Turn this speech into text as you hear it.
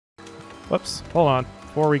Whoops. Hold on.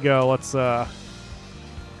 Before we go, let's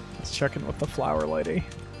check in with the flower lady.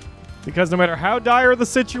 Because no matter how dire the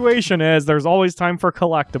situation is, there's always time for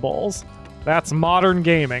collectibles. That's modern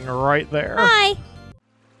gaming right there. Hi.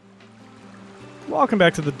 Welcome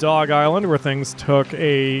back to the Dog Island, where things took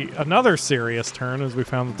another serious turn as we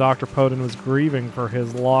found that Dr. Podin was grieving for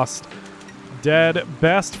his lost, dead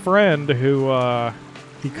best friend who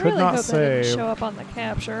he could not save. I didn't save. show up on the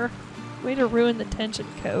capture. Way to ruin the tension,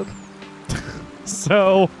 Coke.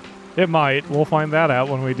 So, it might. We'll find that out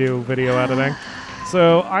when we do video editing.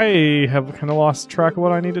 So, I have kind of lost track of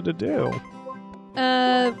what I needed to do.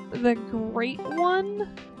 The great one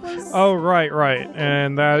was... Oh, right.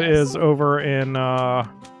 And that is over in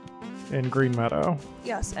Green Meadow.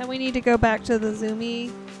 Yes, and we need to go back to the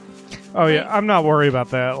Zoomy. Oh, yeah, I'm not worried about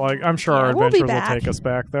that. Like, I'm sure our adventures will take us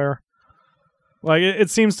back there. Like, it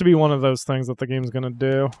seems to be one of those things that the game's gonna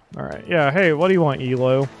do. Alright, yeah, hey, what do you want,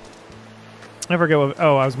 Elo? I forget what...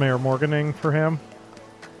 Oh, I was Mayor Morganing for him.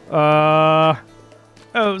 Oh,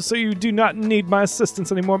 so you do not need my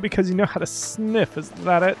assistance anymore because you know how to sniff, is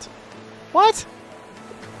that it? What?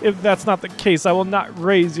 If that's not the case, I will not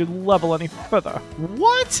raise your level any further.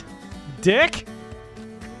 What? Dick?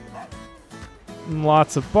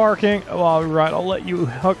 Lots of barking. Oh, alright, I'll let you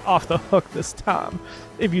hook off the hook this time.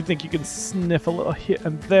 If you think you can sniff a little here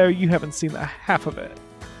and there, you haven't seen the half of it.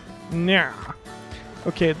 Nah.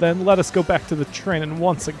 Okay, then let us go back to the train, and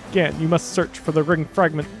once again, you must search for the ring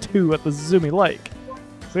fragment 2 at the Zoomy Lake.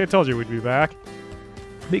 See, I told you we'd be back.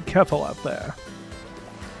 Be careful out there.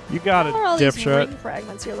 You got it, What are all these dipshit. ring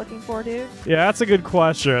fragments you're looking for, dude? Yeah, that's a good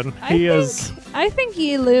question. I think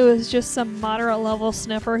Yilu is just some moderate level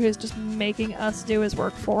sniffer who's just making us do his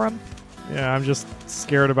work for him. Yeah, I'm just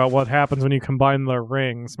scared about what happens when you combine the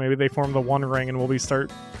rings. Maybe they form the one ring and we'll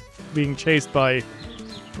start being chased by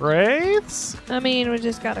wraiths? I mean, we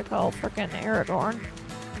just gotta call frickin' Aragorn.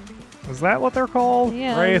 Is that what they're called?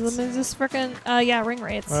 Yeah, Wraiths? is this frickin' yeah, ring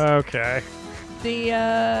wraiths. Okay. The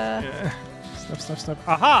Yeah. Sniff.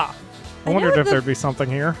 Aha! I I wondered know if there'd be something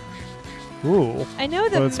here. Ooh. I know Well,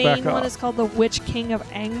 the it's back main one up. is called the Witch King of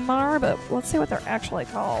Angmar, but let's see what they're actually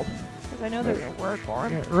called. Because I know there's a word for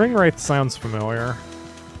them. Yeah, ring wraith sounds familiar.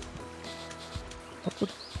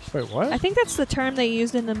 Wait, what? I think that's the term they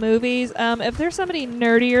used in the movies. If there's somebody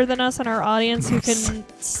nerdier than us in our audience who can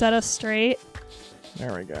set us straight.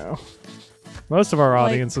 There we go. Most of our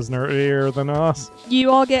audience is nerdier than us. You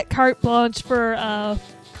all get carte blanche for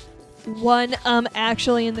one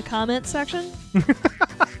actually in the comments section.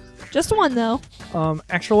 Just one though.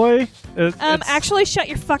 Actually, actually shut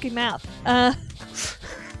your fucking mouth. I'm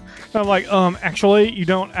like, actually, you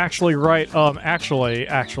don't actually write, actually,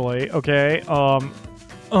 okay,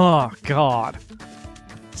 oh, God.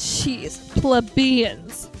 Jeez,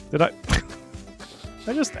 plebeians. Did I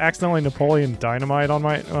just accidentally Napoleon Dynamite on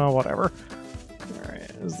my, whatever. Alright,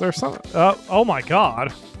 is there some, oh my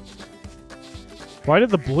God. Why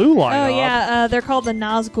did the blue light up? Oh yeah, they're called the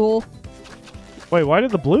Nazgul. Wait, why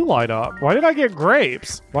did the blue light up? Why did I get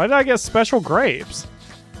grapes? Why did I get special grapes?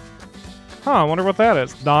 Huh, I wonder what that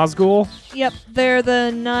is. Nazgul? Yep, they're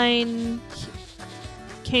the 9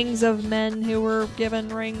 kings of men who were given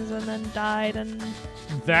rings and then died, and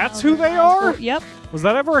That's who they are? Yep. Was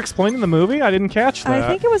that ever explained in the movie? I didn't catch that. I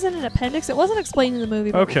think it was in an appendix. It wasn't explained in the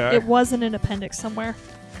movie, but Okay. it was in an appendix somewhere.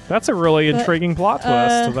 That's a really intriguing plot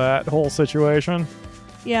twist to that whole situation.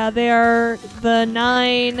 Yeah, they are the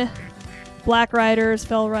 9 Black Riders,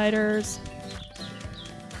 Fell Riders.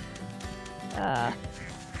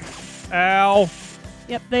 Ow.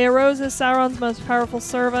 Yep, they arose as Sauron's most powerful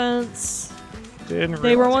servants. Didn't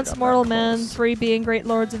They were realize I once got mortal that men, close. 3 being great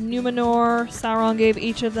lords of Numenor. Sauron gave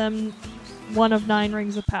each of them one of 9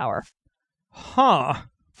 rings of power. Huh.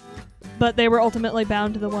 But they were ultimately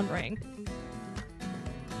bound to the one ring.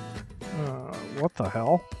 What the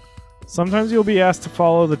hell? Sometimes you'll be asked to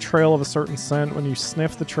follow the trail of a certain scent. When you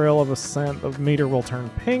sniff the trail of a scent, the meter will turn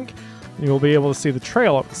pink, and you will be able to see the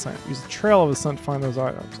trail of the scent. Use the trail of the scent to find those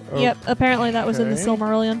items. Yep, apparently that was in the Okay.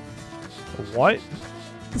 Silmarillion. What?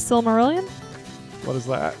 The Silmarillion? What is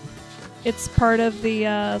that? It's part of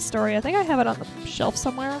the story. I think I have it on the shelf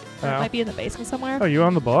somewhere. Or it Oh. might be in the basement somewhere. Oh, you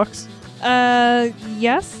own the books?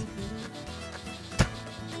 Yes.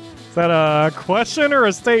 Is that a question or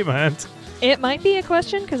a statement? It might be a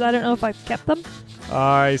question because I don't know if I've kept them.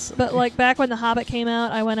 I see. But like back when The Hobbit came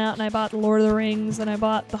out, I went out and I bought Lord of the Rings and I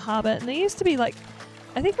bought The Hobbit, and they used to be like,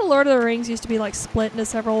 I think the Lord of the Rings used to be like split into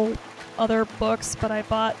several other books, but I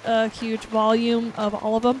bought a huge volume of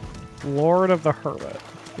all of them. Lord of the Hermit.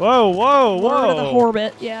 Whoa, whoa, whoa. Lord of the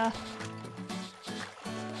Horbit, yeah.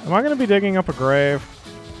 Am I going to be digging up a grave?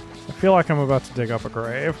 I feel like I'm about to dig up a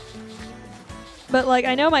grave. But, like,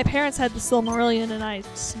 I know my parents had the Silmarillion, and I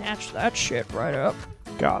snatched that shit right up.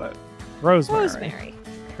 Got it. Rosemary. Rosemary.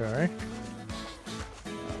 Okay.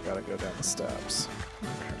 I gotta go down the steps.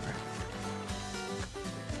 Okay.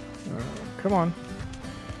 Come on.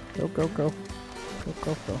 Go, go, go. Go,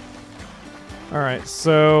 go, go. Alright,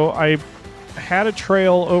 so I had a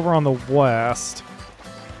trail over on the west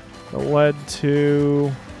that led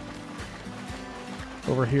to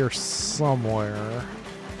over here somewhere.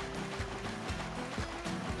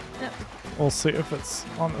 Yep. We'll see if it's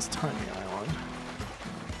on this tiny island.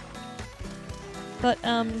 But,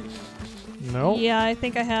 Nope. yeah, I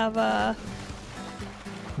think I have, a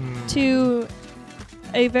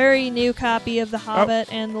very new copy of The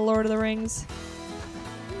Hobbit and The Lord of the Rings.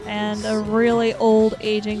 And a really old,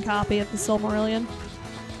 aging copy of the Silmarillion.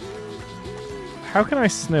 How can I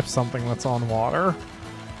sniff something that's on water?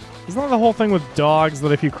 Isn't that the whole thing with dogs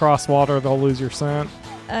that if you cross water, they'll lose your scent?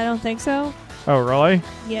 I don't think so. Oh, really?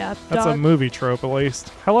 Yeah, That's a movie trope, at least.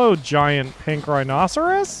 Hello, giant pink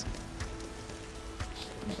rhinoceros?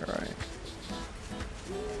 Alright.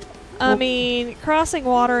 I mean, crossing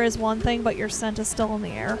water is one thing, but your scent is still in the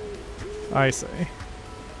air. I see.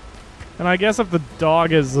 And I guess if the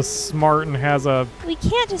dog is smart and has a... We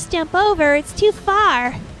can't just jump over. It's too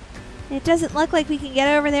far. It doesn't look like we can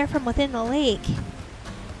get over there from within the lake.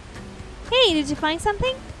 Hey, did you find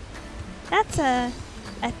something? That's a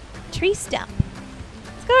tree stump.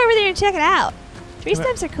 Let's go over there and check it out. Tree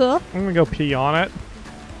stumps are cool. I'm gonna go pee on it.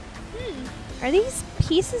 Are these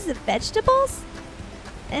pieces of vegetables?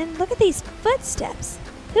 And look at these footsteps.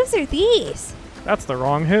 Whose are these? That's the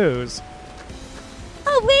wrong who's.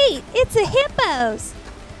 Oh, wait, it's a hippo's.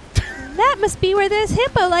 That must be where this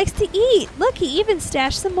hippo likes to eat. Look, he even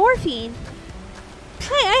stashed some morphine. Hey,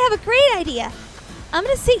 I have a great idea. I'm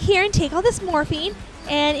going to sit here and take all this morphine,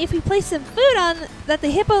 and if we place some food on that the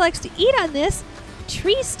hippo likes to eat on this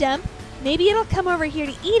tree stump, maybe it'll come over here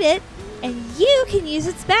to eat it, and you can use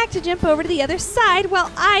its back to jump over to the other side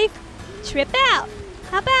while I trip out.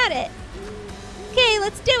 How about it? Okay,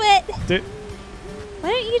 let's do it.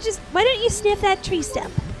 Why don't you sniff that tree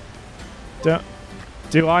stump?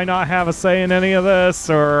 Do I not have a say in any of this,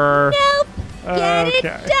 or? Nope. Get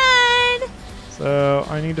it done. So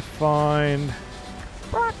I need to find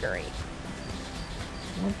Brockery.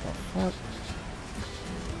 what the fuck?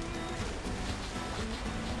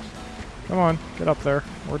 Come on, get up there.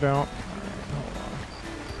 Or don't. All right, hold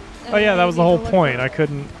on. Oh yeah, that was the whole point. I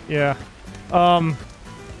couldn't. Yeah.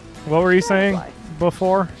 What were you saying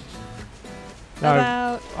before? No,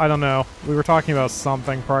 About... I don't know. We were talking about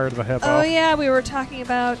something prior to the hippo. Oh, yeah, we were talking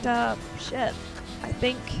about, shit. I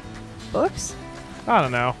think books? I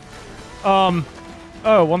don't know.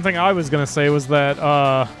 Oh, one thing I was going to say was that,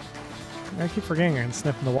 I keep forgetting I can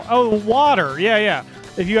sniff in the water. Oh, the water! Yeah, yeah.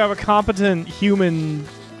 If you have a competent human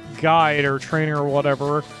guide or trainer or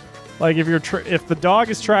whatever, like if if the dog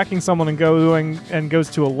is tracking someone and goes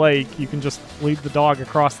to a lake, you can just lead the dog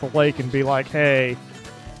across the lake and be like, hey,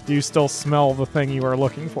 do you still smell the thing you are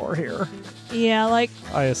looking for here? Yeah, like...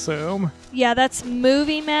 I assume. Yeah, that's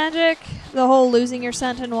movie magic. The whole losing your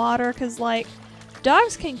scent in water, because, like,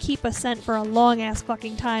 dogs can keep a scent for a long-ass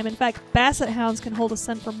fucking time. In fact, basset hounds can hold a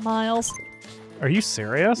scent for miles. Are you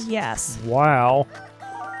serious? Yes. Wow.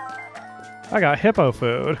 I got hippo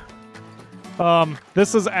food.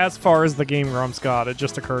 This is as far as the Game Grumps got. It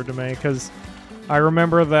just occurred to me, because I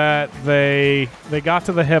remember that they got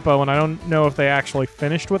to the hippo, and I don't know if they actually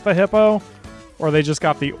finished with the hippo, or they just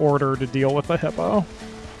got the order to deal with the hippo.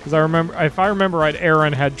 Because if I remember right,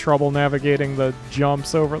 Aaron had trouble navigating the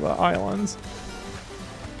jumps over the islands.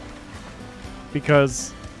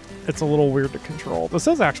 Because it's a little weird to control. This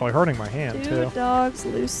is actually hurting my hand, Do too. dogs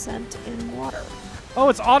lose scent in water? Oh,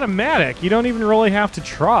 it's automatic. You don't even really have to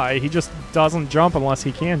try. He just doesn't jump unless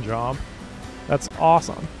he can jump. That's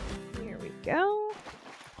awesome. Here we go.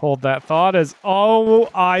 Hold that thought as, oh,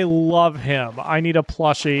 I love him. I need a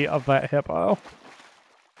plushie of that hippo.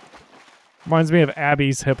 Reminds me of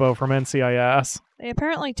Abby's hippo from NCIS. They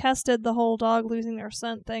apparently tested the whole dog losing their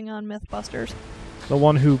scent thing on Mythbusters. The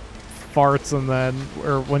one who farts and then,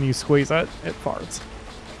 or when you squeeze it, it farts.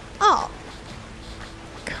 Oh.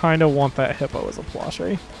 Kind of want that hippo as a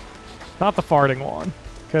plushie. Not the farting one,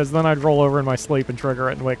 because then I'd roll over in my sleep and trigger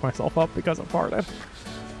it and wake myself up because it farted.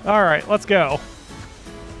 Alright, let's go.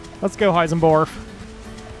 Let's go, Heisenborg.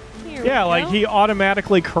 Here Yeah, we like go. he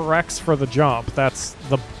automatically corrects for the jump. That's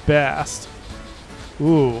the best.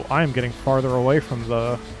 Ooh, I am getting farther away from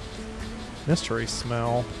the mystery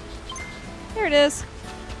smell. Here it is.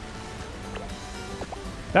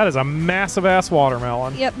 That is a massive ass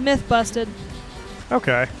watermelon. Yep, myth busted.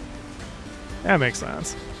 Okay. That makes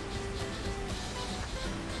sense.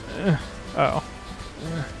 Oh.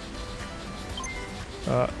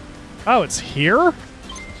 Oh, it's here?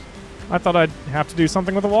 I thought I'd have to do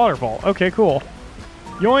something with the waterfall. Okay, cool.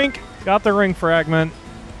 Yoink! Got the ring fragment.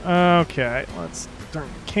 Okay, let's turn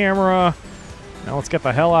the camera. Now let's get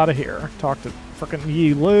the hell out of here. Talk to frickin'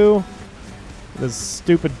 Yi Lu. This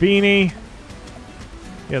stupid beanie.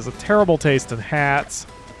 He has a terrible taste in hats.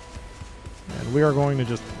 And we are going to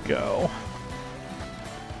just go.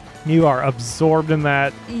 You are absorbed in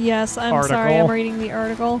that Yes, I'm article. sorry. I'm reading the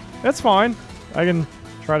article. That's fine. I can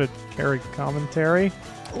try to carry commentary.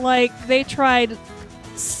 Like, they tried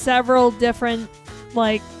several different,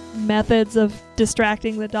 like, methods of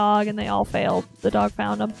distracting the dog, and they all failed. The dog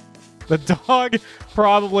found him. The dog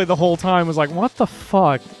probably the whole time was like, what the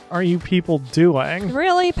fuck are you people doing?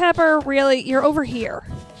 Really, Pepper? Really? You're over here.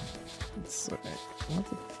 What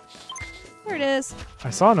the- There it is. I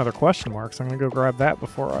saw another question mark, so I'm going to go grab that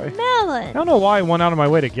before I Melon. don't know why I went out of my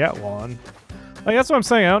way to get one. Like, that's what I'm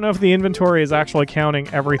saying. I don't know if the inventory is actually counting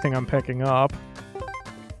everything I'm picking up.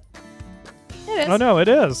 It is. Oh, no, it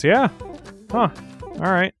is. Yeah. Huh.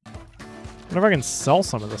 All right. I wonder if I can sell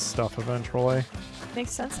some of this stuff eventually.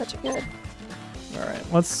 Makes sense that you could. All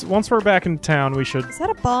right. Once we're back in town, we should... Is that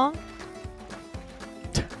a bong?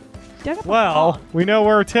 Dug up a Well, bong. we know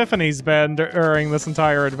where Tiffany's been during this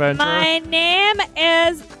entire adventure. My name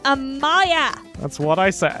is Amaya. That's what I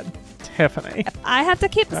said. Tiffany. I have to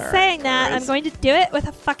keep All right, saying that. there I'm is. going to do it with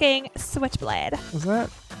a fucking switchblade. Is that...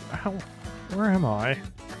 How... Where am I?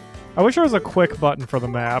 I wish there was a quick button for the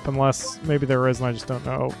map, unless maybe there is and I just don't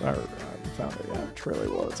know. I haven't found it yet. Truly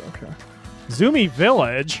was. Okay. Zoomy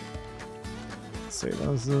Village. Let's see.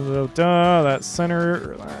 That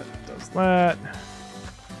center. That does that.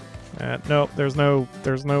 Nope. There's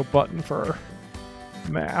no button for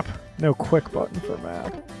map. No quick button for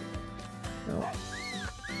map. No.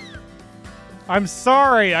 I'm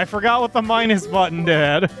sorry. I forgot what the minus button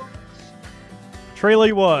did.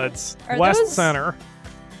 Treeley Woods, Are West those- Center.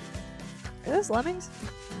 Are those lemmings?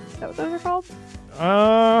 Is that what those are called?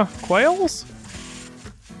 Quails?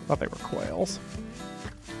 Thought they were quails.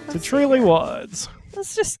 To Let's see Treeley here. Woods.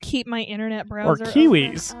 Let's just keep my internet Or browser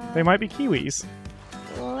kiwis. open. They might be kiwis.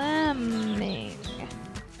 Lemming.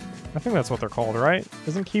 I think that's what they're called, right?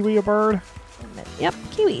 Isn't kiwi a bird? Yep,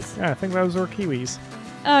 kiwis. Yeah, I think those are kiwis.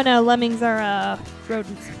 Oh no, lemmings are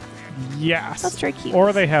rodents. Yes. Let's try kiwis.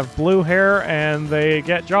 Or they have blue hair and they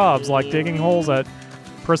get jobs like digging holes at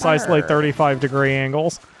precisely Arr. 35-degree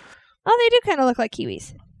angles. Oh, they do kind of look like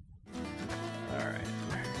kiwis. Alright.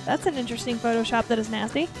 That's an interesting Photoshop that is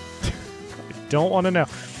nasty. Don't want to know.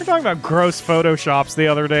 We're talking about gross photoshops the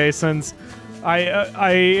other day since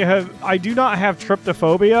I do not have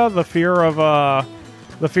tryptophobia, the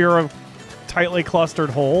fear of tightly clustered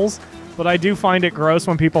holes, but I do find it gross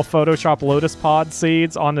when people Photoshop lotus pod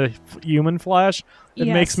seeds onto human flesh. It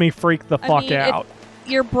Yes. makes me freak the I fuck mean, out.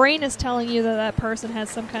 Your brain is telling you that that person has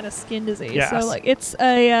some kind of skin disease. Yes. So, like, it's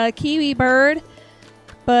a kiwi bird,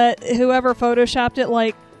 but whoever photoshopped it,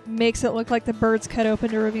 like, makes it look like the bird's cut open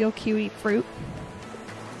to reveal kiwi fruit.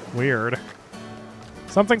 Weird.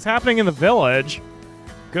 Something's happening in the village.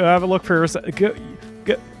 Go have a look for yourself.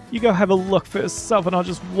 You go have a look for yourself, and I'll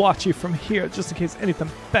just watch you from here, just in case anything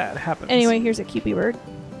bad happens. Anyway, here's a kiwi bird.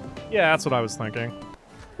 Yeah, that's what I was thinking.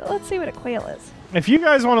 But let's see what a quail is. If you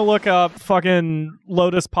guys want to look up fucking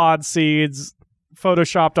lotus pod seeds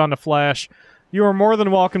photoshopped onto flesh, you are more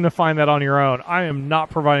than welcome to find that on your own. I am not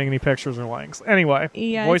providing any pictures or links. Anyway,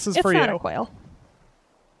 Yeah, voices it's for not you. a quail.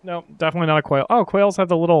 No, definitely not a quail. Oh, quails have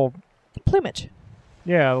the little, Plumage.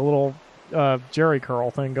 yeah, the little jerry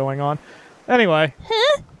curl thing going on. Anyway,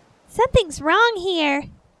 Huh? Something's wrong here.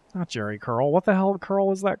 not jerry curl. What the hell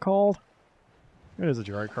curl is that called? It is a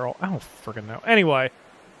jerry curl. I don't freaking know. Anyway,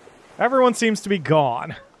 everyone seems to be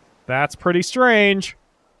gone. That's pretty strange.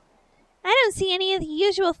 I don't see any of the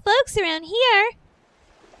usual folks around here.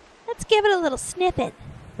 Let's give it a little snippet.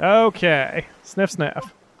 Okay. Sniff,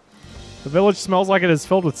 sniff. The village smells like it is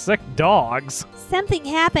filled with sick dogs. Something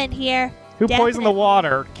happened here. Who poisoned the Definitely.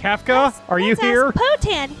 waure? Kafka? Are you Let's here? ask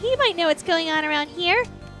Potan. He might know what's going on around here.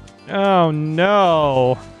 Oh,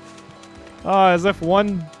 no. As if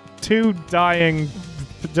two dying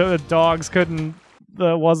dogs couldn't...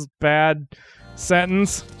 was bad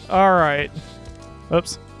sentence. All right.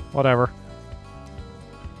 Oops. Whatever.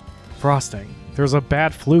 Frosting. There's a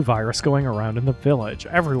bad flu virus going around in the village.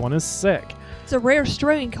 Everyone is sick. It's a rare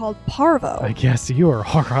strain called parvo. I guess you are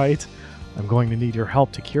all right. I'm going to need your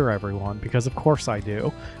help to cure everyone, because of course I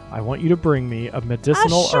do. I want you to bring me a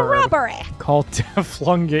medicinal a herb shrubbery. called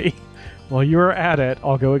Teflungi. While you are at it,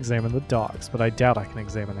 I'll go examine the dogs, but I doubt I can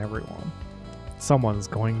examine everyone. Someone's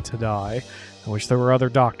going to die. I wish there were other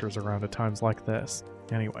doctors around at times like this.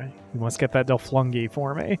 Anyway, you must get that Delflungi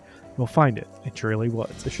for me. You'll find it in Dreary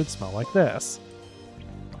Woods. It should smell like this.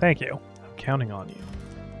 Thank you. I'm counting on you.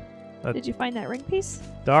 Did you find that ring piece?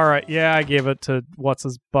 Alright, yeah, I gave it to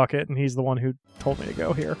What's-His-Bucket, and he's the one who told me to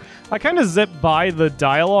go here. I kind of zipped by the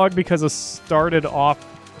dialogue because it started off...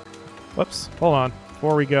 Whoops, hold on.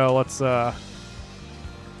 Before we go, let's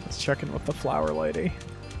check in with the flower lady.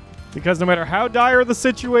 Because no matter how dire the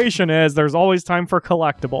situation is, there's always time for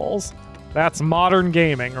collectibles. That's modern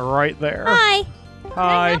gaming right there. Hi. Can I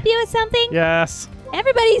Hi. help you with something? Yes.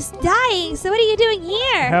 Everybody's dying, so what are you doing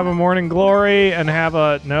here? Have a morning glory and have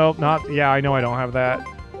a... Nope, not... Yeah, I know I don't have that.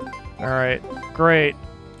 Alright, great.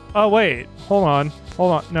 Oh, wait. Hold on.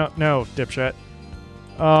 Hold on. No, dipshit.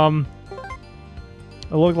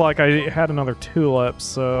 It looked like I had another tulip,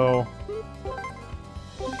 so...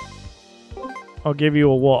 I'll give you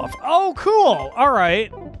a wolf. Oh, cool!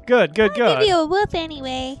 Alright. Good. I'll give you a wolf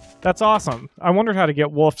anyway. That's awesome. I wondered how to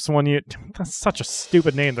get wolves when you... That's such a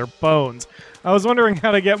stupid name. They're bones. I was wondering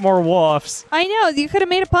how to get more wolves. I know, you could have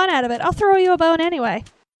made a pun out of it. I'll throw you a bone anyway.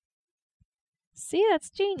 See, that's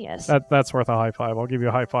genius. That's worth a high five. I'll give you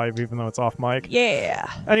a high five even though it's off mic.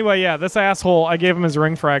 Yeah. Anyway, yeah, this asshole, I gave him his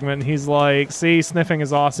ring fragment, and he's like, see, sniffing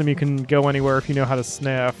is awesome. You can go anywhere if you know how to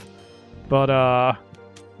sniff. But,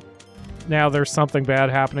 now there's something bad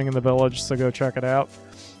happening in the village, so go check it out.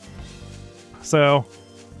 So,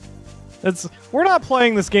 we're not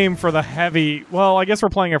playing this game for the heavy... Well, I guess we're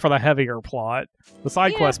playing it for the heavier plot. The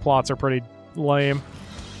side quest plots are pretty lame.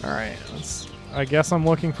 Alright, I guess I'm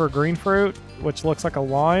looking for green fruit, which looks like a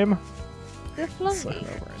lime.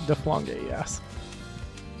 Deflungi, yes.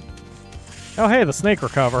 Oh, hey, the snake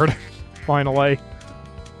recovered. Finally.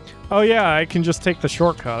 Oh, yeah, I can just take the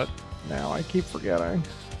shortcut. Now, I keep forgetting.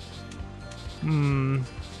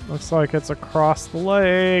 Looks like it's across the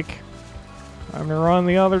lake. Time to run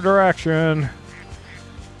the other direction.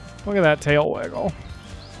 Look at that tail wiggle.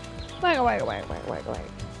 Wiggle. Alright.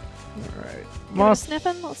 Give it a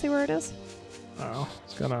sniffing. Let's see where it is. Oh,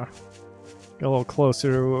 it's gonna get a little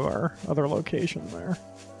closer to our other location there.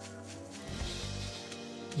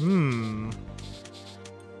 Am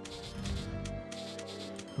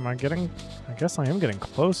I getting... I guess I am getting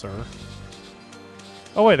closer.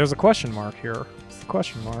 Oh wait, there's a question mark here. What's the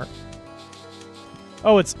question mark?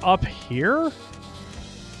 Oh, it's up here?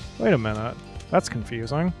 Wait a minute. That's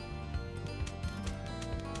confusing.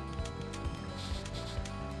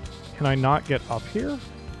 Can I not get up here?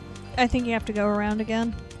 I think you have to go around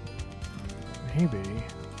again. Maybe.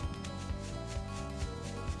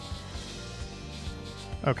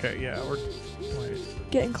 Okay, yeah, wait.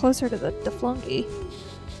 Getting closer to the Deflungi.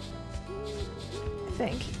 I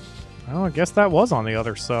think. Oh, I guess that was on the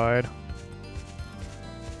other side.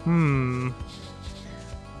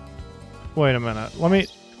 Wait a minute. Let me...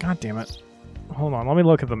 God damn it. Hold on, let me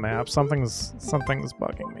look at the map. Something's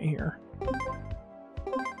bugging me here.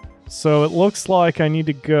 So it looks like I need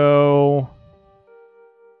to go...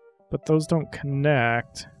 But those don't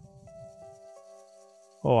connect.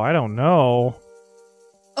 Oh, I don't know.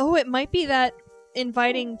 Oh, it might be that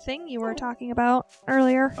inviting thing you were talking about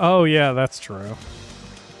earlier. Oh, yeah, that's true.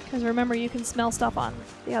 Because remember, you can smell stuff on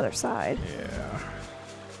the other side. Yeah.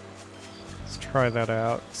 Let's try that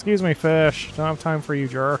out. Excuse me, fish. Don't have time for you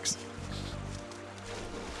jerks.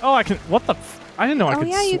 Oh, I can... What the... I didn't know I could... Oh,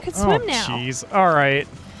 yeah, you could swim now. Oh, jeez. Alright.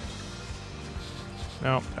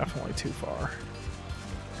 No, definitely too far.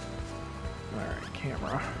 Alright,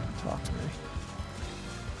 camera. Talk to me.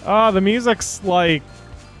 Oh, the music's like...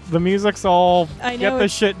 The music's all... I know, get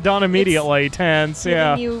this shit done immediately. Tense,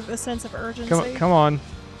 yeah. Giving you a sense of urgency. Come on.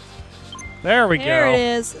 There we go. There it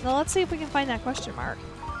is. Now let's see if we can find that question mark.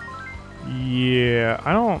 Yeah,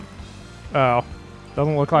 I don't... Oh.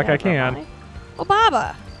 Doesn't look like I can. Mind. Oh,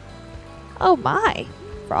 Baba. Oh, my.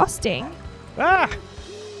 Frosting. Ah!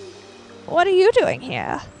 What are you doing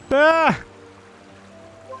here? Ah!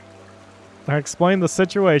 I explained the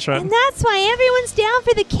situation. And that's why everyone's down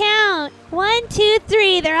for the count. 1, 2,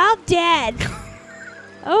 3. They're all dead.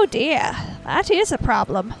 Oh, dear. That is a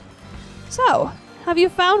problem. So, have you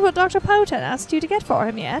found what Dr. Poten asked you to get for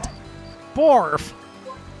him yet? Borf!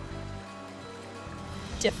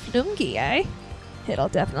 Deflungi, eh? It'll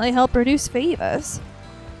definitely help reduce fevers.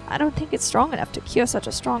 I don't think it's strong enough to cure such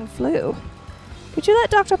a strong flu. Could you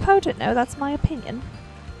let Dr. Poten know that's my opinion?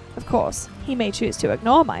 Of course, he may choose to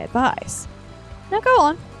ignore my advice. Now go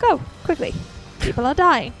on, go, quickly. People are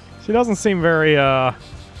dying. She doesn't seem very,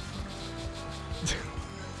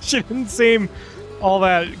 She didn't seem all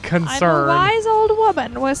that concerned. I'm a wise old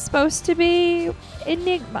woman. We're supposed to be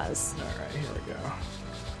enigmas. Alright, here we go.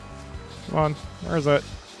 Come on. Where is it?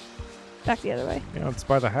 Back the other way. Yeah, it's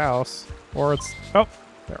by the house. Or it's... Oh,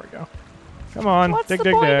 there we go. Come on, What's dig, the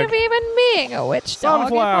dig, point dig. of even being a witch dog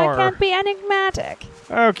Sunflower. if I can't be enigmatic?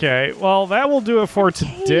 Okay, well, that will do it for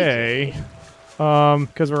today.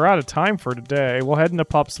 Because we're out of time for today. We'll head into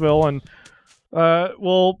Pupsville and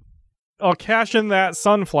I'll cash in that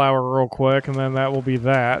sunflower real quick, and then that will be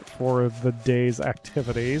that for the day's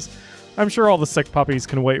activities. I'm sure all the sick puppies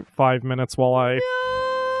can wait 5 minutes while I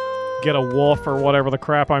get a wolf or whatever the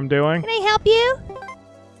crap I'm doing. Can I help you?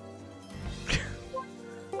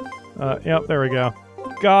 Yep, there we go.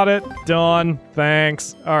 Got it. Done.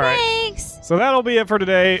 Thanks. All right. Thanks. So that'll be it for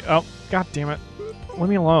today. Oh, god damn it. Leave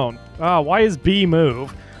me alone. Why is B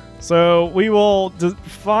move? So we will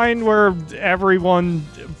find where everyone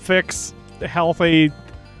fix healthy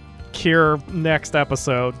cure next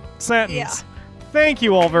episode. Sentence. Yeah. Thank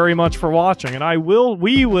you all very much for watching, and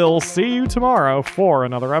we will see you tomorrow for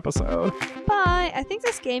another episode. Bye. I think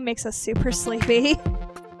this game makes us super sleepy.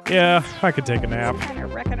 Yeah, I could take a nap. Kind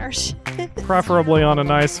of wrecking our shit. Preferably on a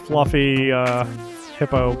nice fluffy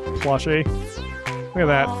hippo plushie. Look at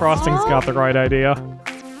that. Frosting's got the right idea.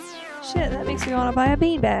 Shit, that makes me want to buy a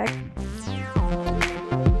beanbag.